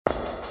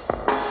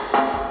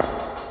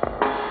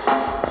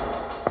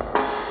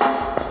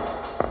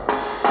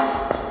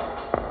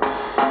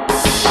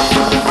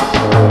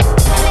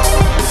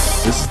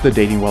the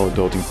Dating While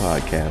Adulting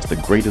podcast, the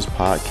greatest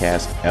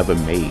podcast ever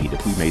made,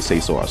 if we may say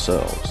so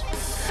ourselves.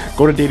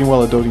 Go to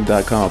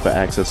datingwhileadulting.com for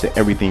access to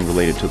everything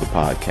related to the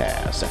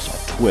podcast. That's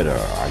our Twitter,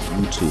 our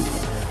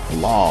YouTube,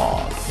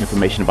 blog,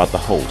 information about the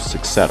hosts,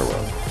 etc.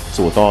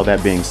 So with all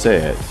that being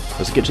said,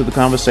 let's get to the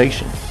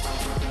conversation.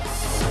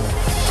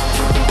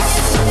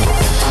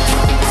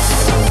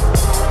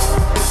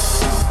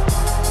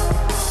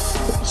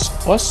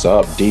 What's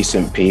up,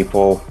 decent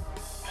people?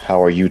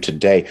 How are you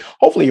today?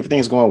 Hopefully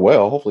everything's going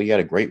well. Hopefully you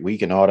had a great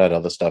week and all that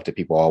other stuff that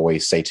people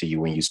always say to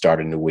you when you start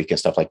a new week and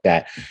stuff like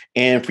that.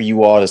 And for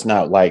you all that's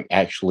not like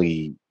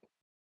actually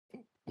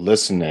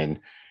listening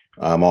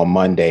on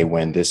Monday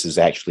when this is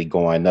actually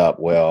going up,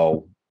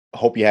 well,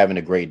 hope you're having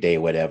a great day,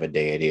 whatever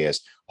day it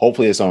is.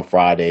 Hopefully it's on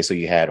Friday, so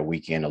you had a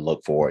weekend to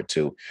look forward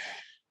to.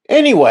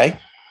 Anyway,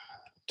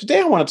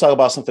 today I want to talk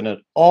about something that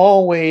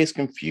always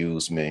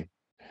confused me.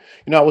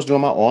 You know, I was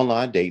doing my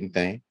online dating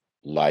thing,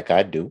 like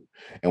I do.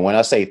 And when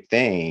I say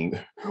thing,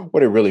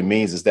 what it really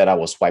means is that I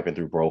was swiping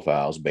through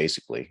profiles,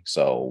 basically.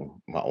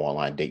 So my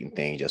online dating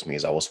thing just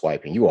means I was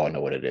swiping. You all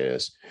know what it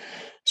is,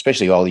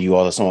 especially all of you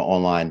all that's on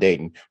online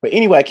dating. But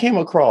anyway, I came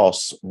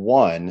across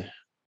one,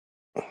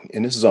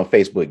 and this is on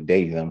Facebook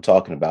dating that I'm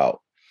talking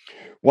about.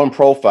 One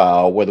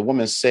profile where the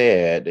woman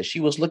said that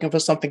she was looking for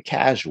something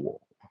casual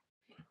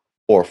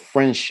or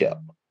friendship,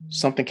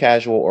 something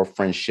casual or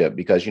friendship,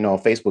 because, you know,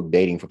 Facebook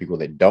dating, for people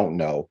that don't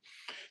know,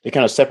 they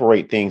kind of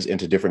separate things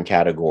into different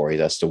categories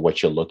as to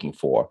what you're looking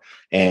for.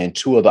 And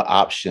two of the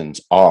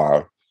options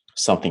are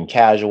something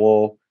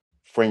casual,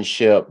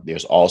 friendship.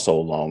 There's also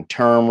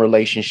long-term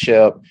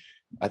relationship.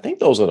 I think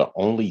those are the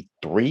only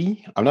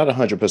three. I'm not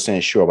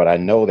 100% sure, but I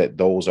know that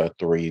those are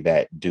three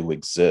that do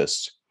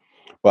exist.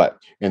 But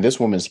in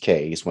this woman's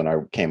case, when I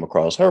came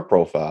across her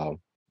profile,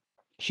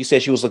 she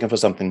said she was looking for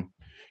something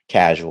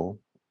casual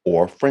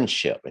or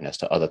friendship. And that's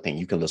the other thing.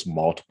 You can list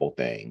multiple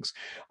things.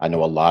 I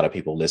know a lot of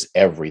people list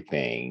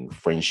everything: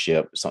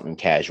 friendship, something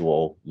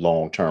casual,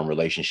 long-term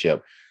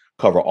relationship,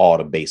 cover all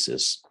the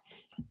bases.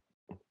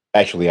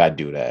 Actually, I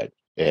do that.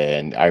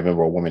 And I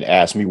remember a woman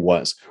asked me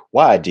once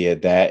why I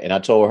did that. And I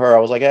told her,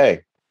 I was like,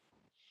 hey,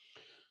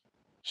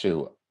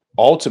 shoot,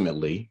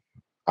 ultimately,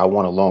 I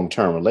want a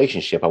long-term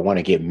relationship. I want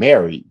to get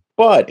married.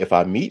 But if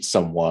I meet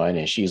someone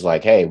and she's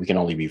like, hey, we can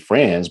only be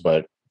friends,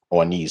 but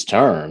on these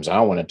terms, I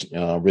don't want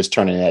to risk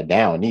turning that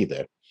down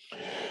either.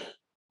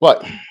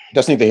 But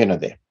that's neither here nor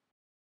there.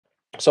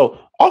 So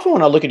often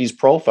when I look at these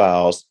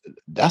profiles,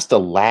 that's the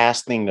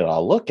last thing that I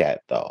look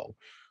at, though,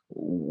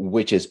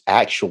 which is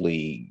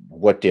actually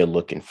what they're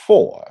looking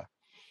for.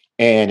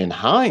 And in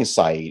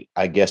hindsight,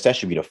 I guess that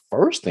should be the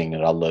first thing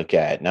that I look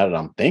at now that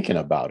I'm thinking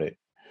about it.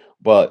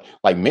 But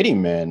like many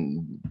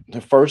men,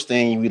 the first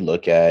thing we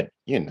look at,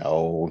 you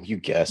know, you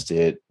guessed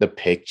it, the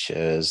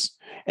pictures.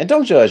 And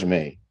don't judge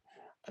me.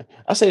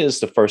 I say this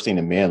is the first thing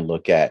the men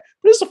look at,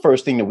 but it's the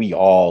first thing that we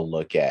all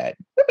look at.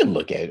 Women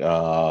look at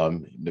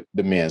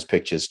the men's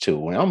pictures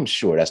too. And I'm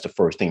sure that's the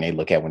first thing they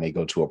look at when they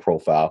go to a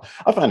profile.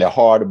 I find it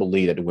hard to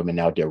believe that the women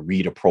out there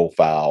read a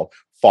profile,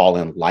 fall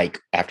in like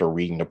after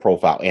reading the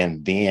profile,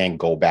 and then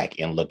go back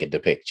and look at the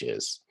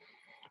pictures.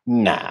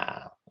 Nah,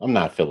 I'm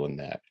not feeling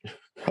that.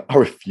 I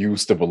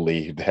refuse to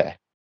believe that.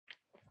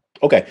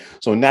 Okay,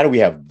 so now that we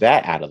have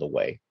that out of the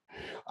way,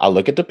 I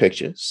look at the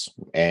pictures,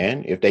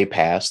 and if they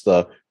pass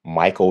the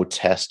Michael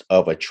test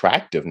of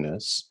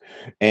attractiveness,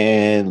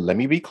 and let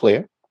me be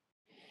clear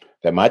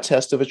that my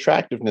test of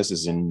attractiveness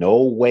is in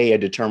no way a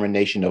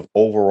determination of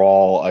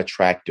overall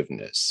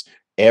attractiveness.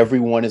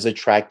 Everyone is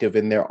attractive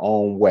in their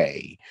own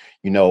way.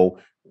 You know,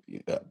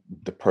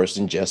 the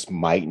person just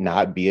might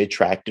not be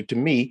attractive to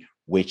me,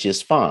 which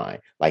is fine.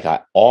 Like I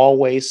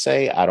always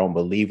say, I don't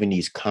believe in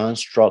these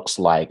constructs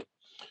like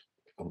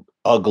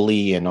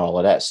ugly and all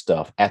of that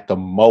stuff. At the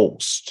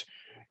most,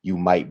 you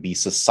might be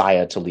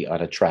societally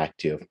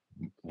unattractive,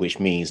 which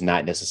means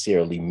not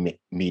necessarily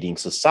meeting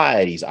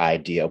society's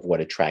idea of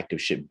what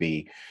attractive should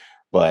be.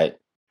 But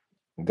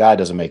God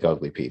doesn't make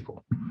ugly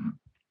people,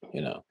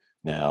 you know.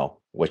 Now,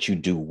 what you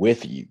do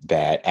with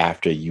that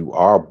after you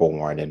are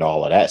born and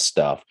all of that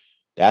stuff,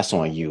 that's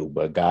on you.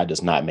 But God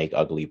does not make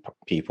ugly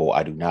people.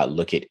 I do not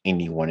look at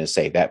anyone and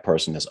say that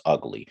person is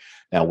ugly.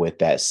 Now, with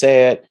that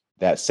said,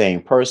 that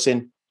same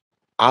person,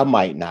 I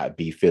might not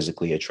be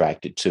physically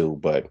attracted to,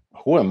 but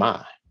who am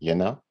I, you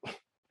know?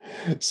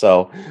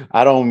 So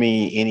I don't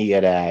mean any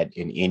of that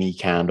in any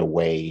kind of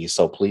way.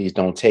 So please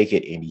don't take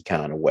it any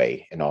kind of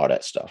way and all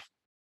that stuff.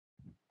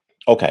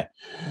 Okay,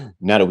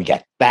 now that we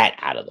got that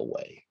out of the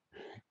way,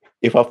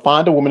 if I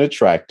find a woman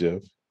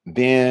attractive,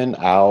 then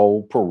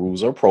I'll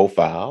peruse her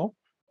profile.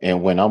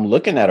 And when I'm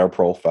looking at her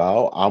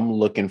profile, I'm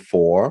looking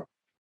for,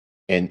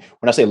 and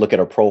when I say look at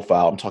her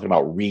profile, I'm talking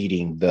about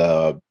reading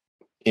the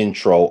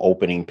intro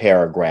opening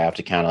paragraph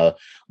to kind of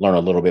learn a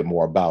little bit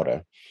more about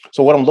her.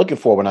 So what I'm looking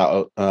for when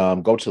I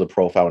go to the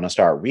profile and I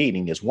start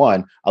reading is,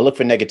 one, I look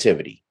for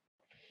negativity.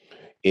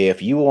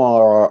 If you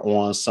are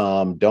on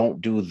some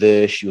don't do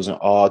this, using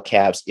all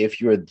caps,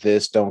 if you're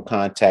this, don't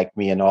contact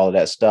me and all of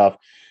that stuff,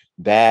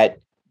 that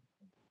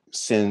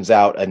sends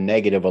out a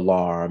negative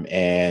alarm.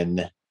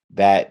 And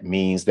that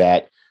means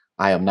that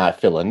I am not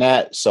feeling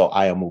that. So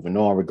I am moving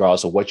on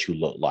regardless of what you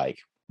look like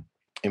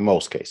in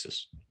most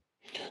cases.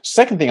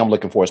 Second thing I'm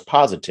looking for is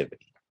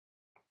positivity.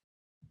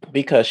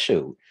 Because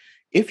shoot,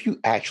 if you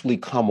actually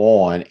come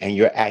on and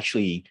you're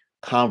actually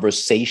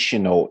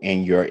conversational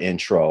in your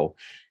intro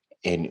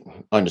and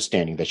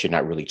understanding that you're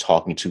not really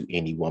talking to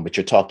anyone, but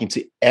you're talking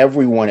to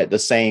everyone at the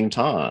same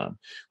time,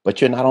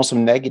 but you're not on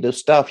some negative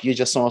stuff. You're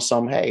just on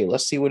some, hey,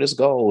 let's see where this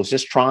goes,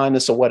 just trying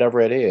this or whatever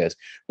it is.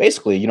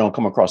 Basically, you don't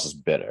come across as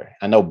bitter.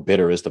 I know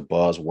bitter is the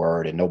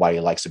buzzword and nobody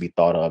likes to be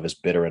thought of as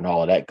bitter and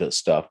all of that good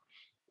stuff,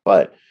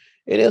 but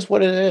it is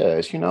what it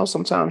is.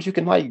 Sometimes you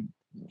can like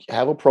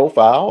have a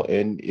profile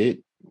and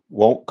it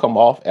won't come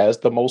off as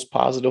the most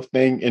positive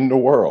thing in the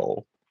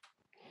world.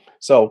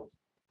 So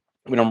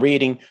when I'm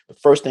reading, the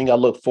first thing I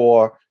look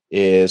for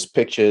is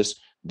pictures.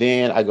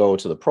 Then I go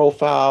to the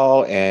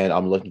profile and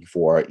I'm looking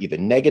for either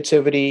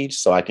negativity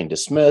so I can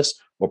dismiss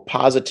or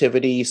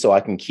positivity so I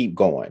can keep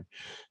going.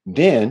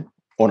 Then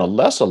on a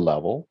lesser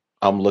level,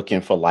 I'm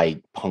looking for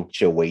like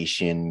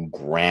punctuation,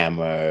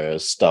 grammar,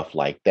 stuff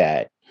like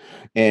that.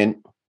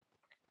 And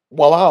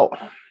while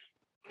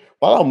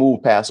I'll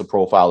move past a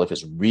profile if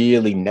it's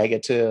really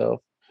negative,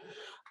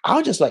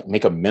 I'll just like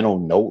make a mental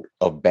note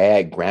of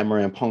bad grammar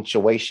and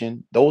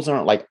punctuation. Those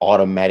aren't like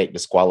automatic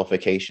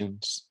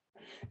disqualifications.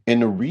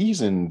 And the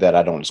reason that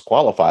I don't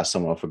disqualify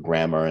someone for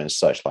grammar and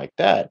such like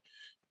that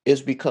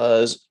is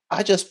because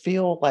I just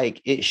feel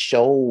like it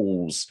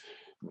shows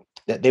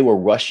that they were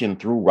rushing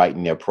through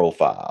writing their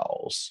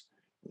profiles.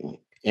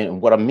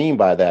 And what I mean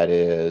by that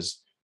is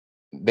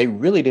they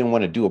really didn't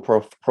want to do a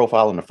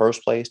profile in the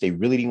first place. They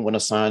really didn't want to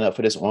sign up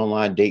for this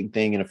online dating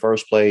thing in the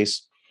first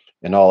place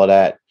and all of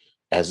that,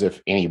 as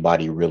if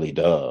anybody really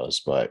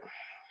does. But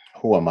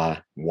who am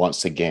I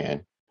once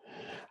again?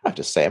 I have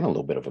to say, I'm in a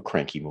little bit of a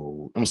cranky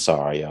mood. I'm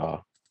sorry,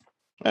 y'all.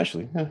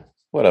 Actually,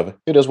 whatever.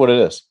 It is what it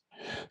is.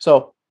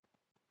 So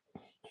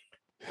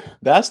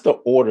that's the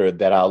order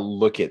that I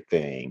look at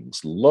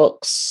things: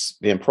 looks,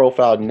 then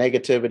profile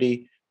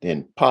negativity,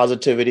 then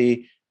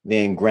positivity,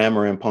 then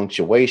grammar and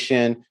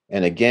punctuation.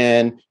 And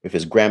again, if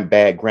it's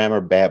bad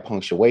grammar, bad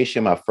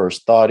punctuation, my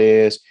first thought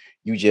is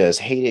you just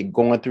hated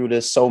going through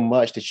this so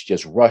much that you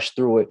just rushed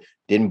through it,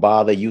 didn't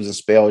bother using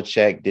spell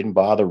check, didn't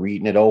bother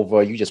reading it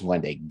over. You just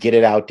wanted to get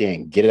it out there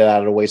and get it out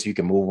of the way so you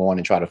can move on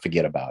and try to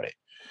forget about it.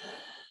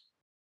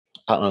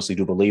 I honestly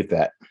do believe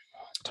that.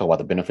 Talk about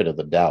the benefit of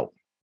the doubt.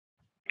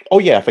 Oh,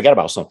 yeah, I forgot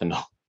about something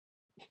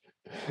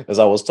though. As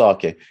I was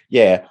talking.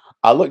 Yeah,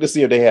 I looked to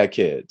see if they had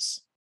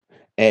kids.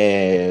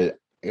 And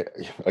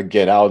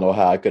again, I don't know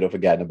how I could have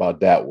forgotten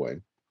about that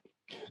one.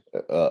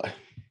 Uh,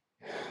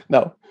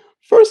 now,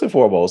 first and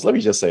foremost, let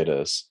me just say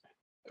this.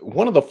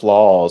 One of the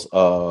flaws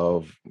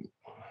of,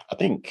 I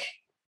think,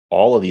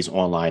 all of these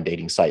online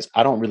dating sites,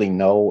 I don't really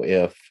know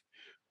if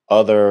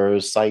other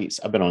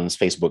sites, I've been on this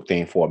Facebook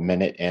thing for a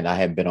minute and I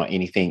haven't been on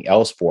anything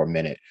else for a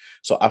minute.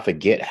 So I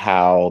forget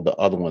how the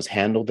other ones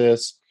handle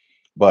this.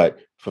 But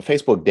for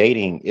Facebook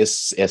dating,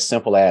 it's as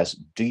simple as,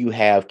 do you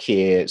have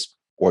kids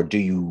or do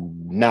you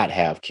not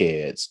have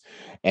kids?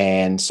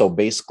 And so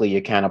basically,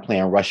 you're kind of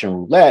playing Russian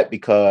roulette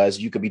because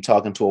you could be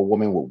talking to a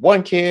woman with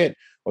one kid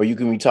or you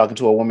can be talking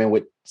to a woman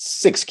with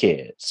six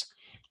kids.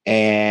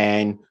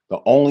 And the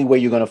only way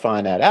you're going to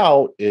find that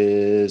out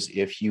is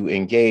if you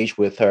engage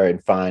with her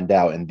and find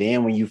out. And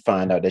then when you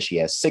find out that she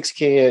has six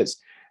kids,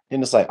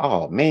 then it's like,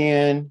 oh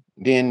man,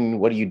 then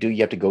what do? You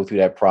have to go through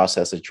that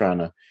process of trying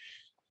to,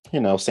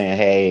 saying,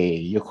 hey,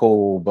 you're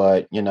cool,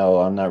 but,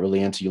 I'm not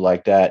really into you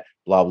like that,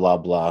 blah, blah,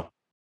 blah.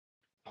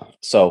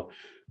 So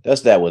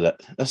that's that with that.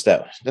 That's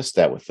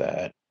that with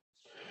that.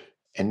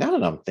 And now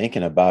that I'm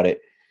thinking about it,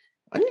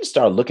 I need to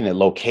start looking at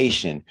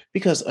location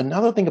because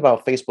another thing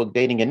about Facebook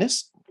dating, and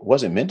this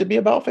wasn't meant to be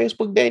about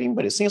Facebook dating,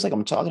 but it seems like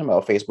I'm talking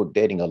about Facebook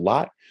dating a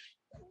lot.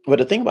 But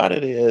the thing about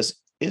it is,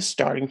 it's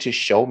starting to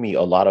show me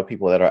a lot of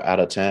people that are out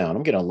of town.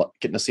 I'm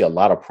getting to see a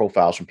lot of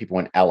profiles from people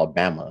in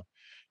Alabama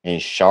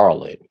and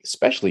Charlotte,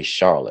 especially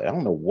Charlotte. I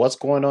don't know what's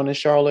going on in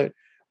Charlotte,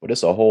 but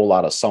it's a whole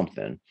lot of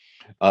something.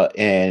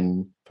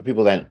 And for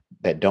people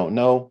that don't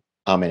know,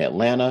 I'm in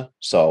Atlanta,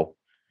 so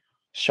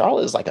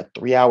Charlotte is like a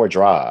 3 hour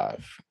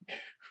drive.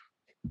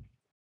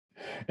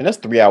 And that's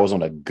 3 hours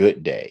on a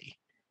good day.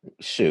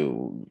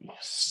 Shoot,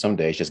 some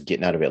days just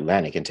getting out of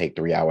Atlanta can take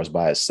 3 hours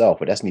by itself,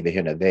 but that's neither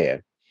here nor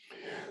there.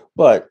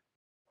 But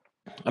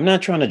I'm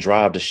not trying to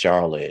drive to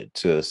Charlotte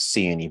to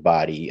see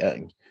anybody.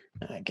 I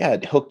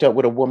got hooked up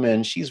with a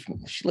woman. She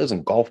lives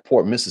in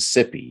Gulfport,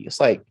 Mississippi. It's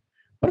like,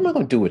 what am I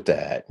going to do with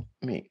that?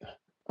 I mean, I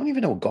don't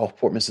even know what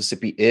Gulfport,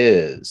 Mississippi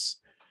is.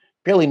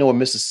 Barely know what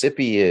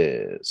Mississippi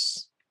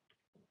is.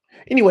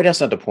 Anyway,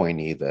 that's not the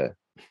point either.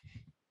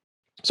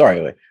 Sorry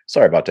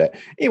about that.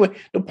 Anyway,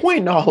 the point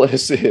in all of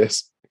this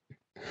is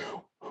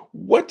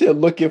what they're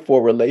looking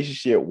for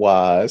relationship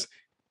wise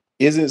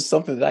isn't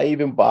something that I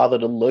even bother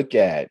to look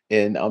at.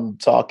 And I'm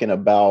talking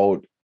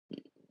about,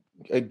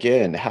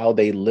 again, how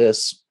they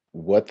list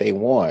what they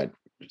want: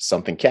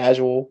 something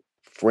casual,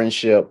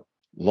 friendship,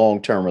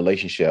 long term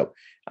relationship.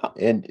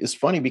 And it's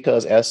funny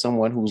because as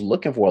someone who's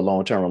looking for a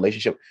long term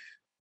relationship,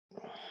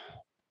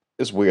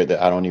 It's weird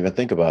that I don't even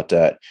think about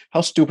that.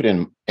 How stupid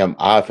am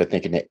I for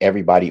thinking that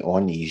everybody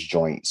on these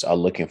joints are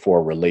looking for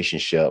a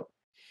relationship?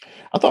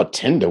 I thought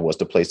Tinder was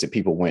the place that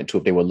people went to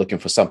if they were looking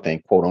for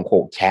something quote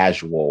unquote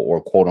casual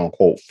or quote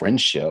unquote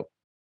friendship.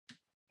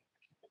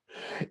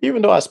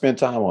 Even though I spent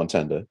time on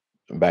Tinder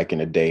back in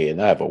the day,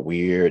 and I have a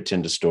weird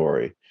Tinder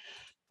story.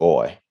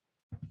 Boy,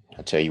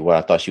 I tell you what,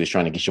 I thought she was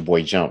trying to get your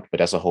boy jumped, but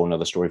that's a whole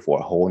nother story for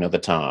a whole nother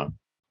time.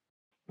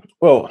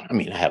 Well, I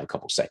mean, I have a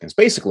couple seconds.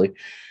 Basically,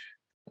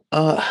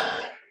 uh,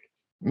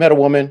 met a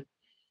woman.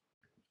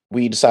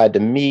 We decided to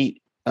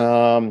meet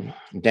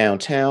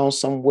downtown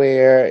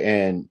somewhere.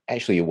 And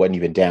actually, it wasn't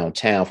even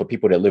downtown. For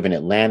people that live in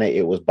Atlanta,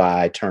 it was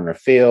by Turner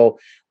Field,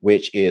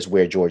 which is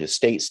where Georgia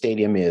State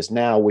Stadium is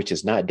now, which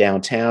is not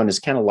downtown. It's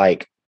kind of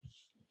like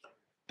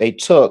they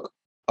took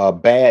a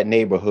bad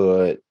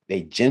neighborhood,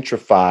 they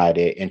gentrified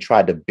it and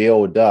tried to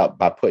build up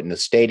by putting a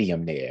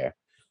stadium there.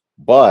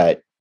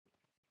 But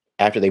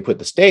after they put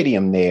the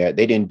stadium there,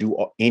 they didn't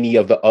do any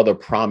of the other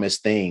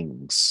promised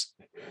things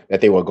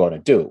that they were going to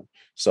do.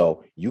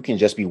 So you can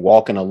just be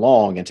walking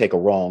along and take a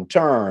wrong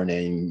turn,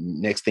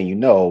 and next thing you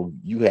know,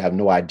 you have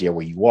no idea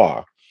where you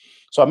are.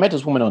 So I met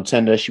this woman on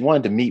Tinder. She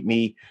wanted to meet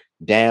me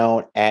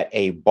down at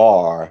a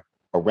bar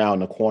around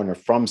the corner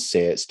from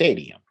said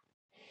stadium.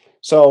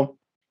 So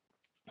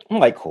I'm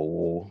like,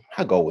 cool.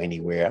 I go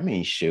anywhere. I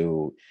mean,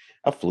 shoot.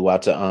 I flew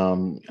out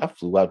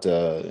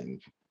to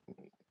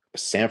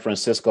San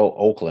Francisco,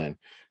 Oakland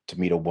to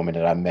meet a woman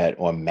that I met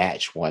on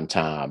Match one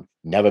time.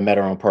 Never met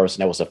her in person.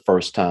 That was the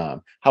first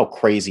time. How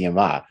crazy am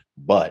I?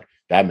 But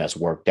that mess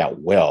worked out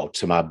well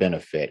to my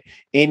benefit.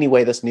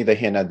 Anyway, that's neither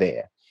here nor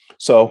there.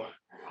 So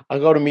I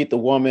go to meet the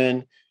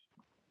woman.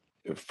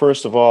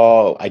 First of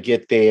all, I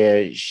get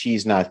there,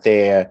 she's not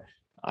there.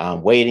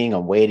 I'm waiting.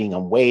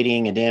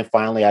 And then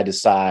finally I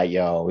decide,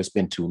 yo, it's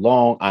been too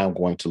long. I'm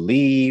going to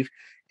leave.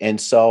 And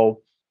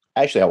so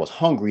actually I was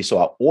hungry. So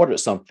I ordered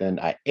something,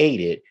 I ate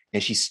it,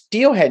 and she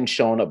still hadn't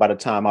shown up by the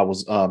time I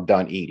was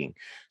done eating.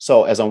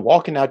 So as I'm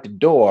walking out the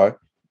door,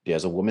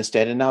 there's a woman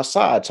standing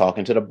outside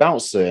talking to the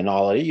bouncer and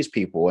all of these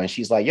people. And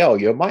she's like, yo,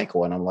 you're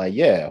Michael. And I'm like,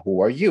 yeah,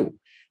 who are you?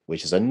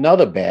 Which is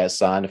another bad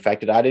sign, the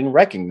fact that I didn't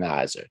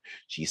recognize her.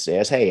 She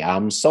says, hey,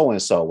 I'm so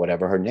and so,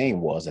 whatever her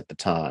name was at the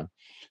time.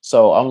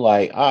 So I'm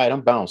like, all right,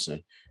 I'm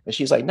bouncing. And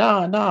she's like,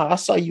 nah, I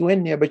saw you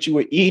in there, but you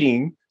were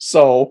eating.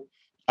 So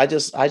I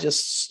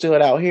just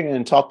stood out here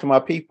and talked to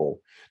my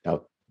people.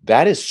 Now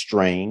that is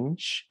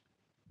strange,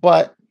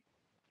 but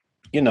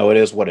it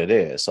is what it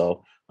is.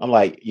 So I'm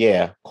like,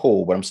 yeah,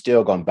 cool, but I'm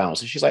still gonna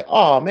bounce. And she's like,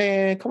 oh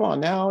man, come on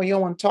now. You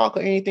don't want to talk or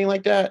anything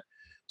like that.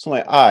 So I'm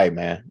like, all right,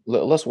 man,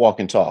 let's walk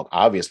and talk.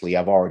 Obviously,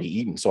 I've already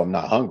eaten, so I'm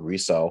not hungry.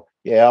 So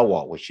yeah, I'll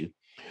walk with you.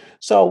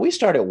 So we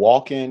started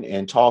walking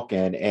and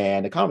talking,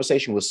 and the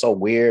conversation was so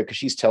weird because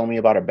she's telling me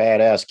about her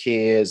badass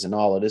kids and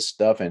all of this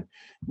stuff. And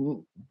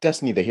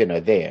that's neither here nor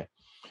there.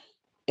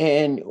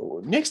 And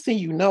next thing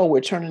you know, we're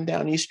turning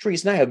down these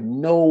streets, and I have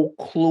no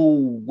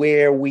clue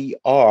where we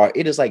are.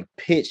 It is like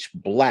pitch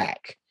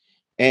black.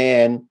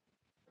 And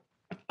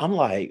I'm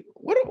like,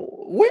 where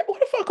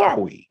the fuck are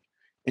we?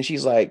 And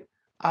she's like,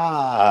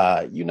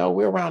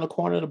 we're around the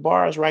corner of the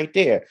bars right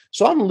there.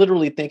 So I'm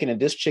literally thinking that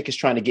this chick is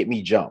trying to get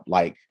me jumped.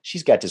 Like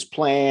she's got this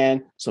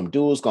plan, some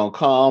dudes gonna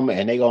come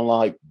and they gonna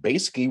like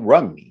basically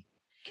run me.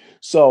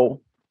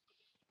 So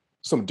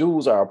some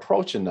dudes are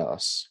approaching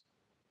us.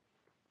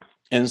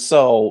 And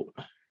so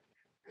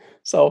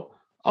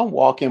I'm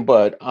walking,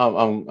 but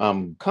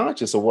I'm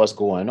conscious of what's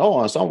going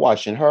on. So I'm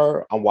watching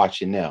her, I'm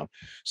watching them.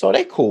 So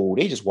they cool.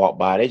 They just walk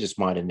by, they just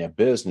minding their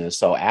business.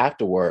 So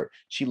afterward,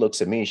 she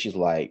looks at me and she's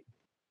like,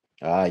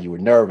 you were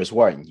nervous,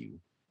 weren't you?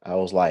 I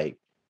was like,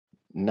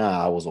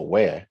 nah, I was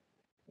aware.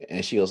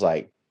 And she was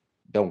like,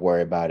 don't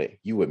worry about it.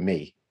 You with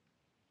me.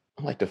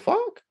 I'm like, the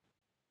fuck?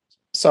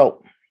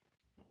 So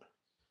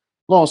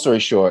long story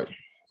short,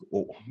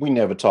 we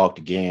never talked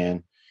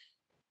again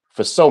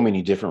for so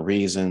many different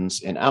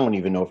reasons. And I don't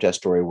even know if that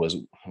story was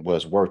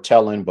worth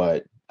telling,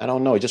 but I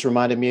don't know. It just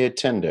reminded me of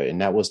Tinder. And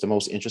that was the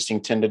most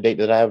interesting Tinder date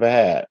that I ever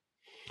had.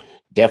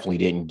 Definitely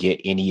didn't get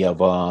any of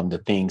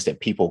the things that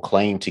people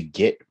claim to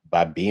get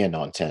by being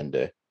on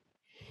Tinder.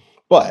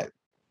 But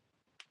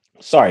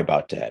sorry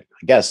about that.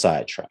 I got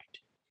sidetracked.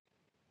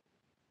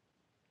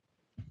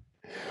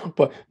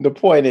 But the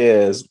point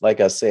is, like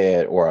I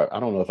said, or I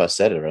don't know if I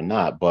said it or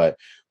not, but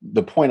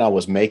the point I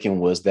was making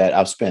was that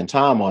I've spent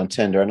time on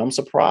Tinder and I'm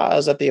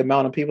surprised at the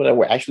amount of people that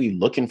were actually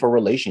looking for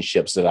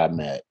relationships that I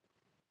met.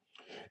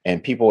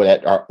 And people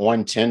that are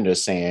on Tinder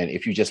saying,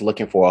 if you're just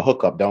looking for a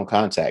hookup, don't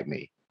contact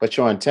me. But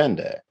you're on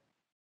Tinder.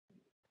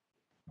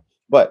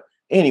 But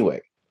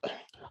anyway,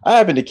 I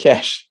happened to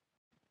catch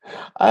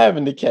I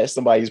happened to catch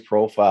somebody's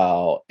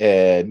profile,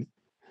 and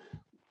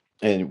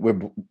we're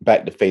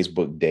back to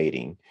Facebook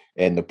dating.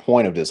 And the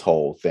point of this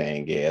whole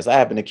thing is I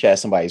happened to catch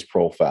somebody's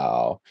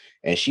profile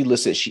and she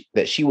listed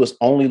that she was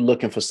only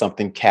looking for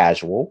something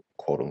casual,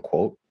 quote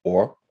unquote,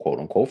 or quote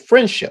unquote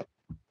friendship.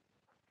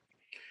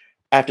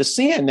 After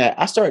seeing that,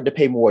 I started to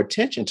pay more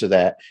attention to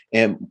that.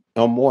 And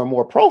on more and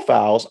more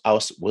profiles, I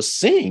was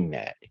seeing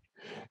that.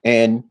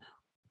 And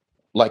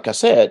like I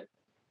said,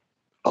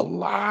 a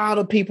lot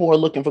of people are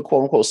looking for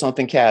quote unquote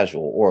something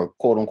casual or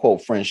quote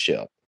unquote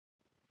friendship.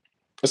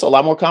 It's a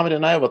lot more common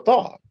than I ever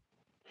thought.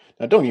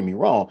 Now, don't get me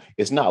wrong,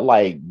 it's not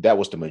like that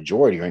was the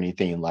majority or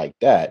anything like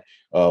that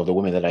of the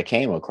women that I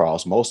came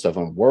across. Most of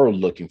them were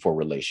looking for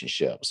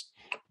relationships,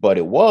 but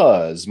it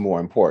was more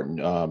important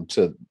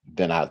to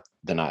than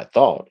I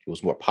thought. It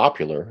was more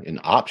popular an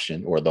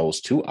option or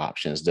those two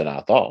options than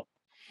I thought.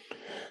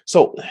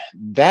 So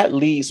that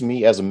leads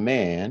me as a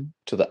man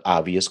to the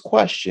obvious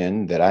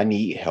question that I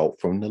need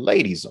help from the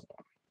ladies on.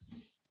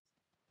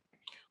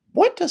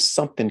 What does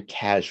something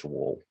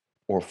casual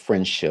or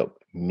friendship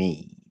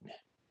mean?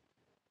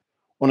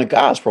 On a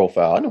guy's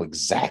profile, I know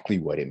exactly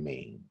what it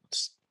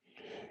means.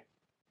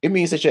 It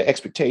means that your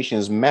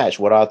expectations match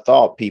what I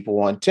thought people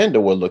on Tinder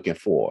were looking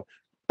for.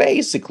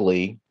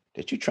 Basically,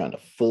 that you're trying to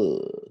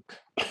fuck.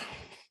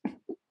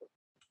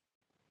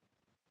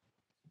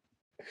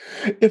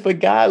 If a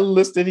guy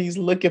listed he's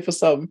looking for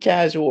something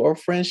casual or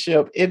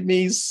friendship, it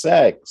means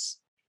sex.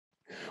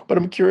 But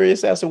I'm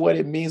curious as to what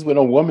it means when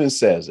a woman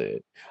says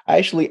it. I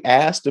actually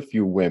asked a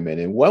few women,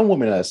 and one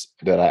woman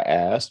that I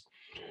asked,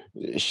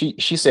 she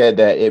said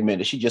that it meant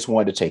that she just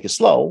wanted to take it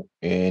slow,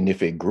 and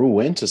if it grew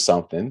into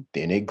something,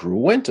 then it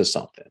grew into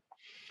something.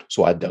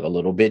 So I dug a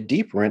little bit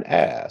deeper and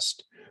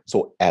asked,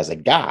 so as a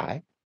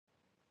guy,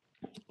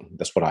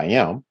 that's what I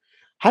am,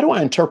 how do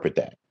I interpret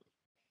that?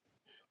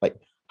 Like,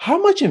 how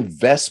much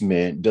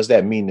investment does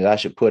that mean that I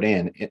should put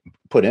into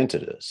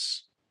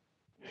this?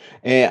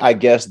 And I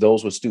guess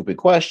those were stupid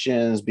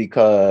questions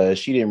because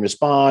she didn't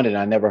respond and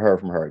I never heard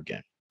from her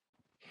again.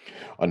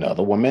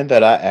 Another woman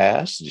that I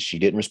asked, she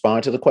didn't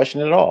respond to the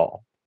question at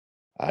all.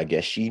 I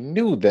guess she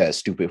knew that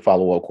stupid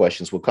follow-up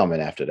questions were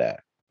coming after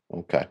that.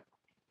 Okay.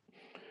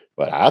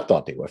 But I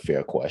thought they were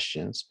fair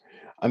questions.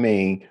 I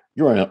mean,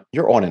 you're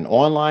on an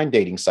online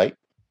dating site.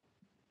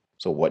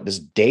 So what does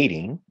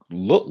dating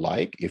look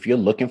like if you're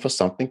looking for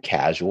something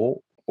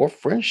casual or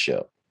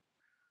friendship?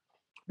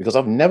 Because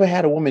I've never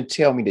had a woman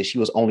tell me that she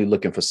was only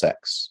looking for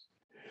sex.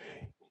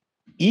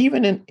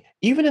 Even in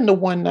the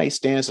one night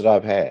stands that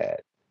I've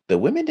had, the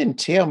women didn't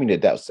tell me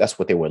that that's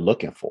what they were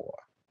looking for.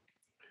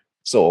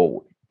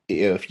 So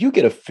if you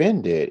get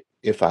offended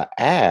if I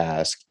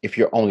ask if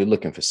you're only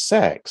looking for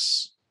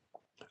sex,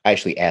 I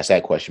actually asked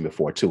that question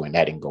before too, and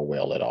that didn't go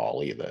well at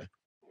all either.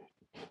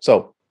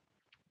 So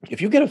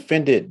if you get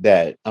offended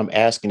that I'm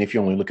asking if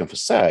you're only looking for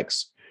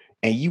sex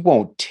and you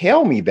won't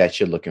tell me that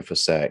you're looking for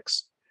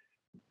sex,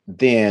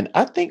 then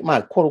I think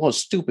my quote unquote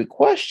stupid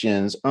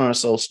questions aren't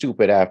so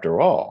stupid after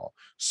all.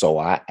 So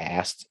I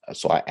asked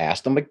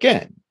them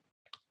again.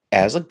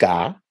 As a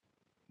guy,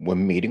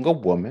 when meeting a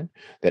woman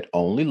that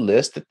only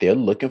lists that they're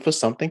looking for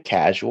something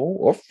casual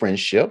or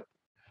friendship,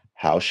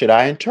 how should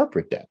I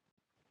interpret that?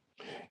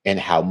 And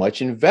how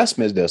much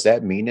investment does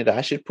that mean that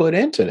I should put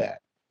into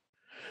that?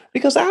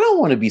 Because I don't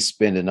want to be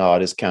spending all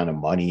this kind of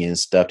money and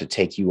stuff to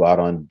take you out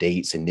on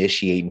dates,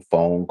 initiating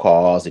phone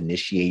calls,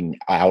 initiating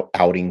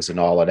outings, and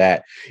all of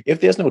that. If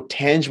there's no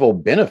tangible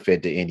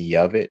benefit to any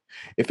of it,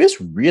 if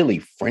it's really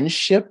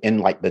friendship in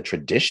like the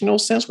traditional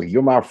sense where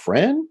you're my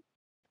friend,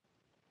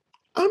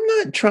 I'm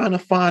not trying to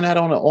find out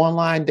on an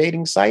online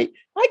dating site.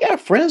 I got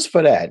friends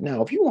for that.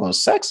 Now, if you want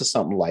sex or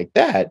something like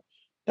that,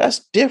 that's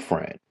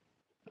different.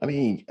 I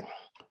mean,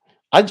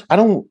 I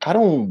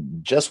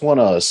don't just want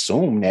to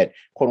assume that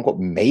quote unquote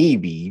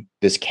maybe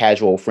this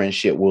casual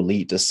friendship will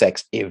lead to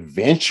sex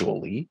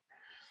eventually.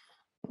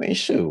 I mean,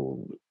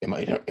 shoot, am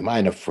I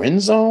in a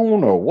friend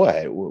zone or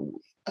what?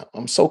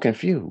 I'm so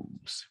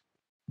confused.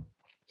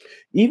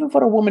 Even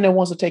for the woman that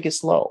wants to take it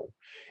slow,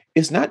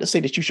 it's not to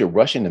say that you should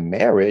rush into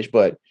marriage,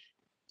 but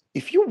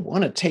if you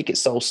want to take it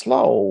so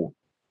slow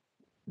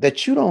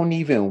that you don't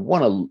even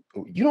want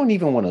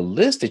to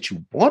list that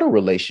you want a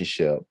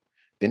relationship,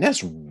 then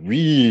that's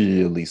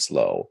really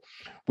slow,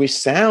 which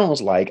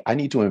sounds like I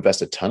need to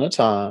invest a ton of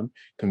time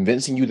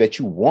convincing you that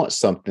you want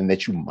something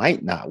that you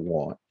might not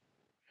want.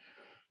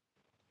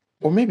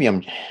 Or maybe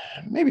I'm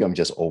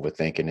just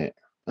overthinking it.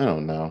 I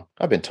don't know.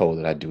 I've been told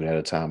that I do that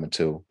a time or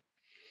two.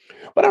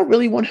 But I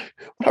really want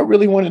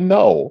to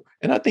know.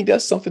 And I think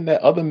that's something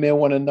that other men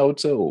want to know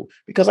too.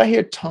 Because I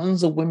hear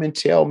tons of women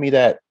tell me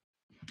that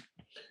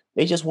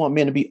they just want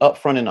men to be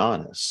upfront and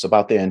honest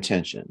about their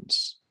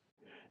intentions.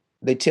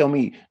 They tell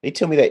me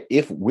that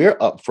if we're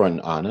upfront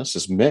and honest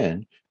as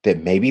men, that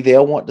maybe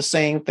they'll want the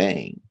same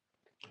thing.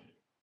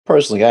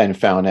 Personally, I hadn't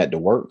found that to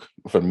work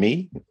for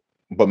me,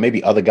 but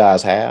maybe other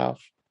guys have,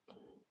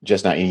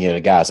 just not any of the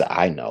guys that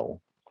I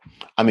know.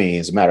 I mean,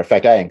 as a matter of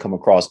fact, I hadn't come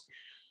across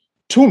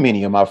too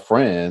many of my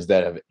friends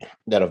that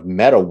have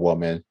met a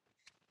woman,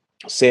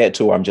 said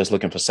to her, "I'm just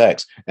looking for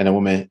sex," and the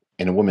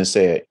woman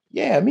said,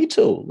 "Yeah, me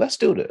too. Let's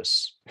do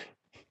this."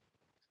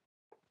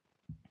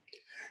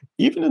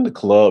 Even in the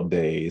club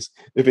days,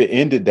 if it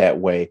ended that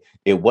way,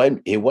 it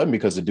wasn't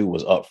because the dude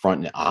was upfront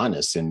and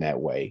honest in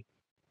that way.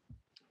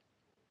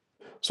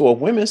 So if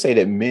women say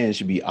that men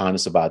should be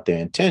honest about their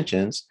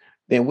intentions,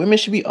 then women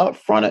should be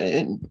upfront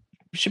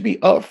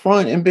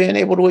and being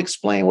able to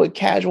explain what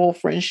casual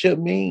friendship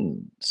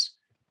means.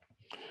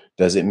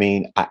 Does it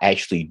mean I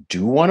actually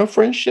do want a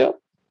friendship,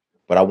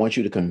 but I want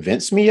you to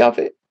convince me of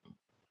it?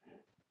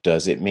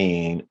 Does it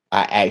mean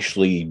I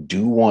actually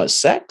do want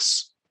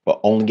sex,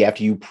 but only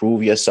after you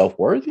prove yourself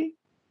worthy?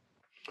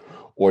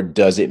 Or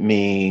does it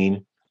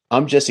mean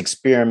I'm just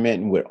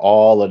experimenting with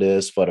all of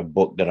this for the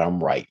book that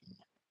I'm writing?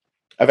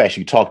 I've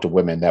actually talked to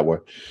women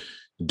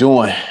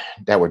doing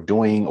that were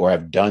doing or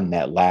have done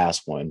that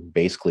last one,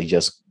 basically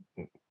just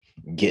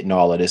getting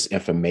all of this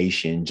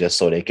information just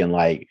so they can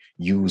like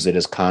use it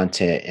as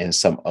content in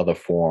some other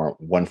form,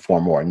 one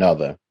form or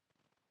another.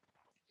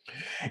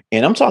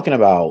 And I'm talking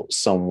about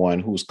someone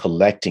who's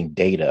collecting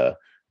data.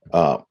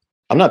 Uh,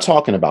 I'm not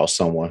talking about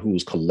someone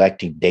who's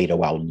collecting data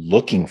while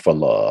looking for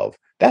love.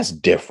 That's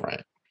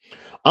different.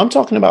 I'm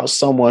talking about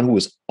someone who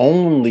is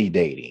only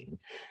dating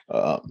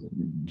uh,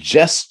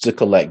 just to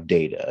collect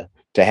data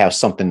to have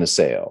something to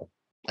sell.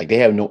 Like they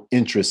have no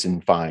interest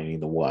in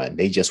finding the one,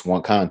 they just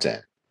want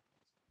content.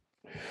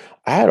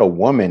 I had a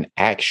woman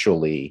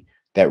actually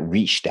that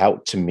reached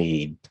out to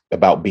me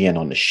about being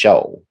on the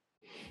show.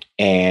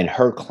 And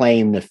her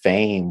claim to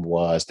fame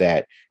was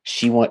that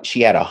she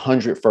had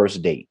 100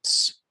 first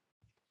dates.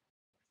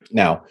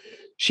 Now,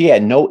 she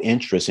had no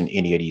interest in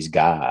any of these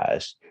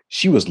guys.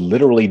 She was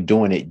literally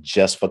doing it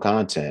just for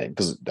content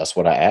because that's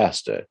what I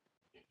asked her.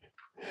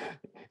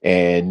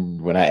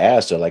 And when I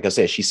asked her, like I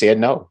said, she said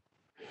no.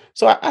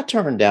 So I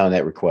turned down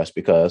that request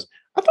because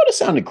I thought it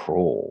sounded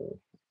cruel.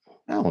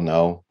 I don't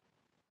know.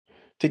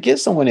 To get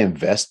someone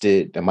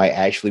invested that might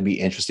actually be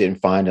interested in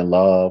finding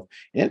love,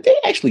 and if they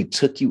actually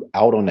took you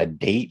out on a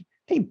date,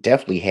 they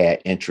definitely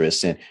had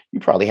interest, and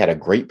you probably had a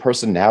great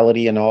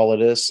personality and all of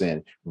this,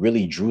 and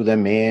really drew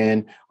them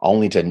in,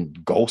 only to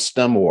ghost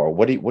them. Or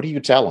what do you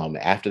tell them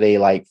after they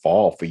like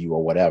fall for you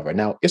or whatever?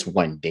 Now it's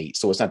one date,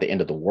 so it's not the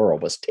end of the world,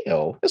 but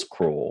still, it's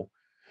cruel.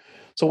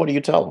 So what do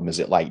you tell them? Is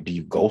it like, do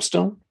you ghost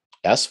them?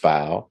 That's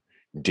foul.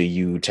 Do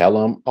you tell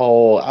them,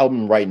 oh,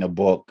 I'm writing a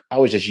book, I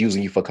was just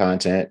using you for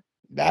content?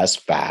 That's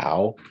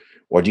foul.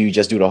 Or do you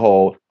just do the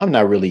whole, I'm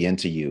not really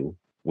into you,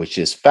 which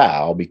is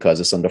foul because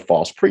it's under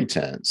false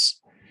pretense?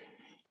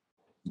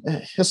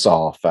 It's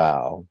all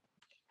foul.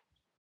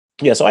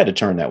 Yeah, so I had to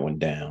turn that one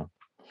down.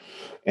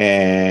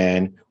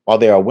 And while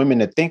there are women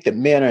that think that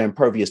men are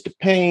impervious to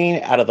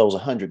pain, out of those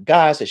 100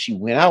 guys that she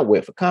went out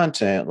with for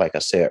content, like I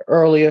said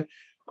earlier,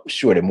 I'm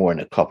sure that more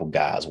than a couple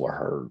guys were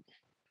hurt,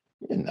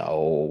 you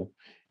know,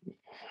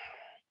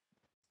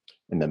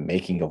 in the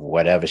making of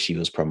whatever she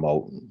was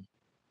promoting.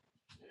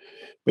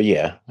 But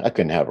yeah, I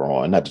couldn't have her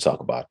on, not to talk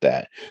about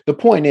that. The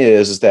point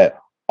is that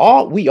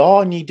all we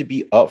all need to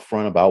be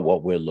upfront about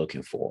what we're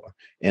looking for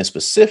and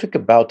specific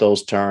about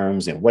those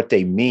terms and what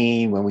they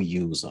mean when we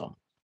use them.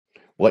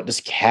 What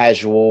does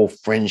casual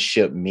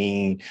friendship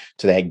mean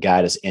to that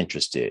guy that's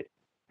interested?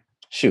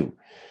 Shoot,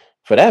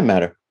 for that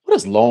matter, what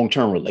does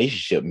long-term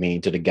relationship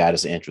mean to the guy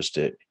that's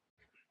interested?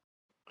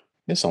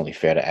 It's only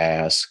fair to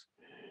ask.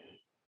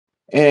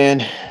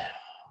 And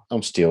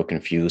I'm still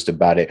confused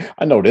about it.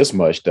 I know this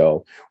much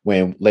though.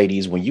 When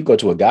you go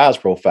to a guy's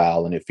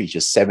profile and it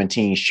features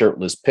 17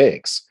 shirtless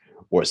pics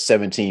or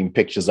 17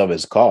 pictures of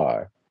his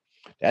car,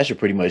 that should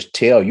pretty much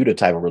tell you the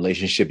type of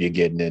relationship you're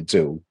getting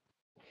into.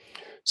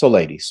 So,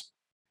 ladies,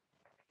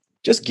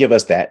 just give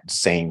us that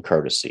same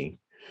courtesy.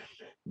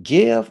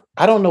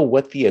 I don't know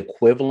what the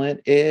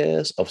equivalent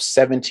is of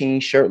 17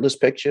 shirtless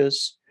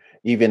pictures,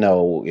 even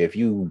though if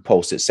you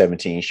posted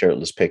 17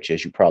 shirtless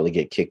pictures, you probably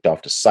get kicked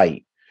off the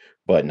site,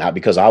 but not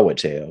because I would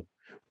tell.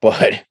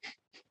 But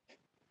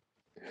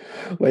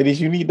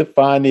ladies, you need to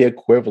find the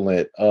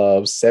equivalent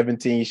of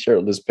 17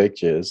 shirtless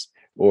pictures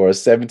or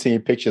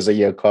 17 pictures of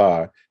your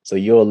car. So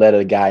you'll let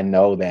a guy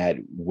know that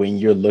when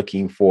you're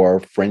looking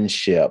for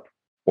friendship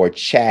or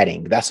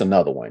chatting, that's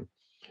another one.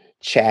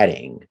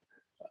 Chatting.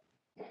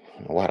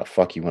 Why the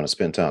fuck you want to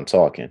spend time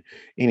talking?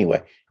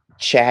 Anyway,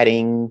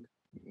 chatting,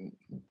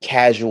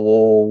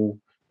 casual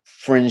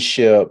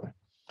friendship.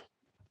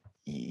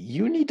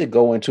 You need to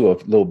go into a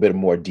little bit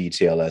more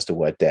detail as to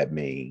what that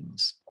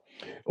means.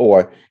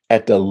 Or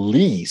at the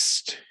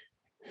least,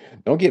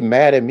 don't get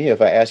mad at me if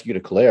I ask you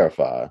to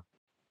clarify.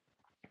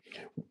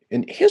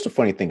 And here's the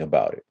funny thing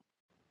about it,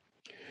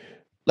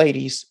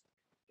 ladies,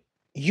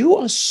 you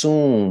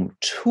assume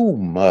too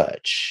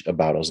much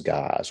about those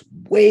guys,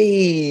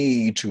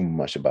 way too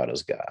much about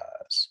those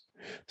guys.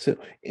 So,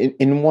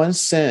 in one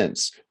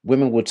sense,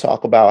 women will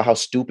talk about how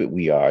stupid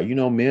we are.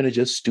 Men are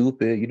just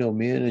stupid.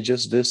 Men are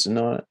just this and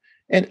that.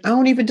 And I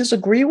don't even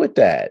disagree with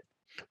that.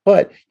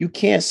 But you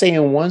can't say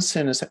in one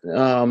sentence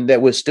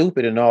that we're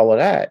stupid and all of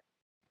that.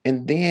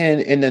 And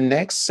then in the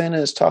next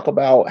sentence, talk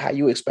about how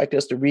you expect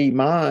us to read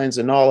minds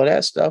and all of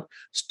that stuff.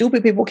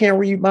 Stupid people can't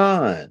read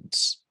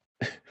minds.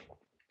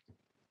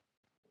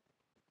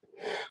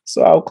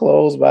 So I'll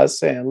close by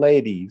saying,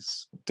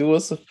 ladies, do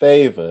us a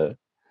favor,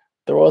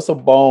 throw us a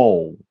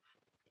bone,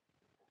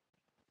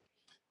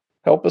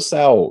 help us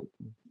out,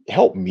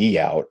 help me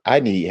out. I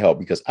need help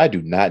because I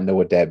do not know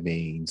what that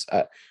means.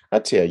 I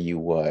tell you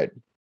what,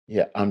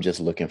 yeah, I'm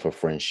just looking for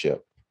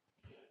friendship.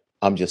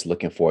 I'm just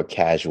looking for a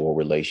casual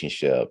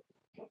relationship.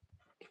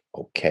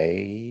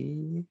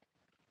 Okay.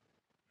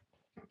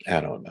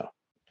 I don't know.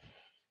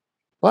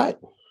 But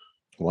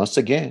once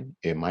again,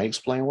 it might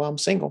explain why I'm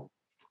single.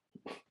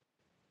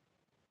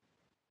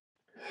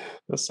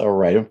 That's all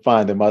right. I'm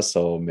finding my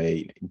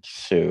soulmate.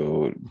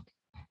 Shoot,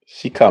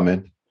 she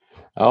coming.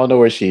 I don't know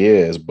where she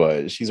is,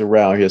 but she's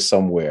around here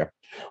somewhere.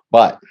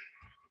 But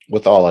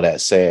with all of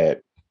that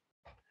said,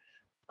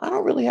 I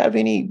don't really have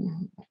any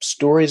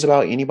stories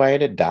about anybody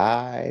that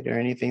died or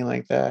anything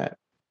like that.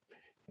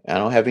 I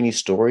don't have any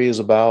stories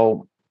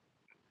about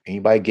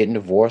anybody getting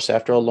divorced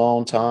after a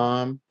long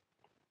time.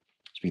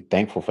 Just be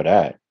thankful for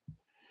that.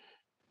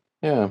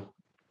 Yeah.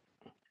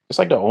 It's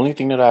like the only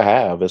thing that I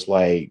have is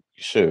like,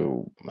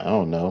 shoot, I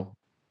don't know.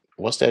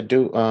 What's that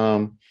do?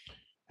 I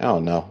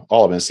don't know.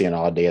 All I've been seeing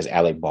all day is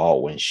Alec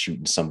Baldwin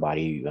shooting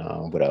somebody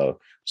with a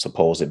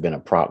supposed been a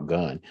prop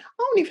gun. I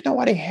don't even know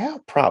why they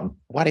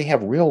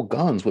have real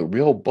guns with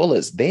real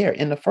bullets there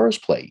in the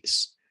first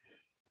place.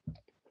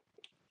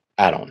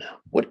 I don't know.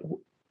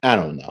 I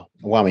don't know.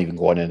 Why I'm even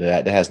going into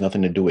that. That has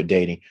nothing to do with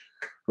dating.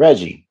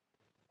 Reggie,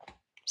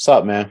 what's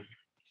up, man?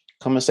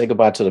 Come and say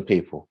goodbye to the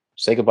people.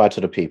 Say goodbye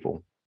to the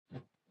people.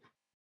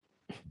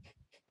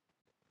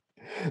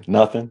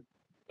 Nothing.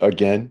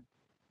 Again.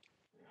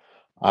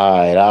 All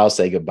right, I'll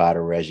say goodbye to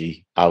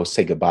Reggie. I'll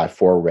say goodbye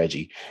for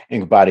Reggie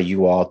and goodbye to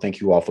you all.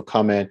 Thank you all for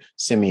coming.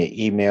 Send me an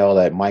email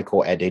at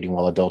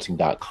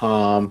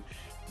michael@datingwhileadulting.com.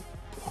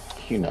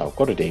 You know,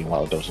 go to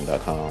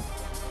datingwhileadulting.com.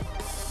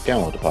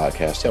 Download the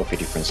podcast. Tell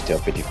 50 friends to tell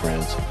 50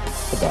 friends.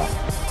 Goodbye.